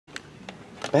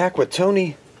Back with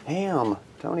Tony Ham.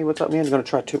 Tony, what's up, man? You're going to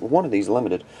try one of these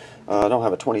limited. I don't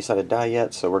have a 20-sided die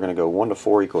yet, so we're going to go 1 to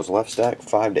 4 equals left stack,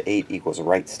 5 to 8 equals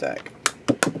right stack.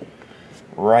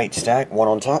 Right stack, 1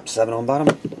 on top, 7 on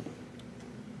bottom.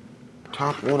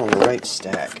 Top 1 on the right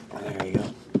stack. There you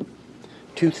go.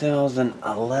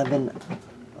 2011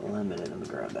 limited. Let me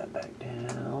grab that back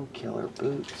down. Killer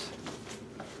boots.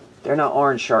 They're not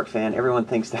orange, Shark fan. Everyone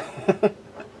thinks that.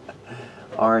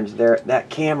 Orange. That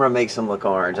camera makes them look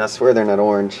orange. I swear they're not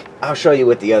orange. I'll show you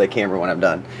with the other camera when I'm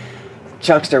done.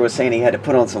 Chuckster was saying he had to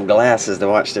put on some glasses to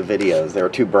watch the videos. They were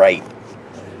too bright.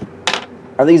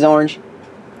 Are these orange?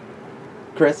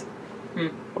 Chris?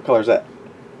 What color is that?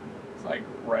 It's like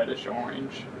reddish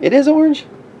orange. It is orange?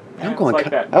 Yeah, I'm going. like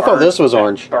that I thought this was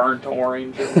orange. Burnt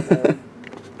orange.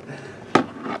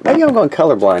 Maybe I'm going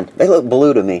colorblind. They look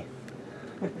blue to me.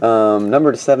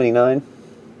 Number to 79.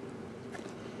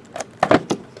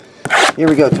 Here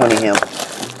we go, Tony Ham.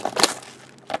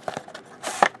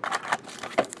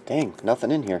 Dang,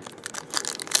 nothing in here.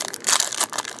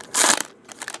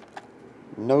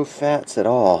 No fats at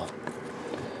all.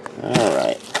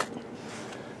 Alright.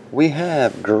 We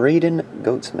have Graydon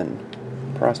Goatsman,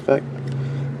 prospect.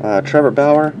 Trevor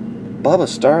Bauer, Bubba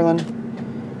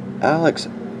Starlin, Alex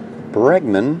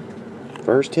Bregman,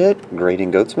 first hit.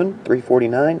 Graydon Goatsman,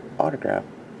 349, autograph,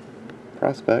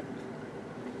 prospect.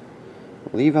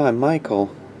 Levi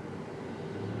Michael,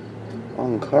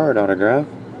 on card autograph.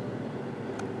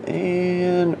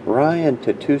 And Ryan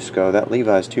Tatusko, that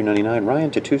Levi's 299. Ryan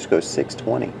Tatusko,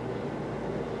 620.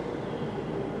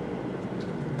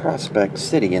 Prospect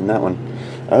City in that one.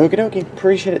 Okie dokie.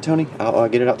 Appreciate it, Tony. I'll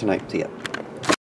get it out tonight. See ya.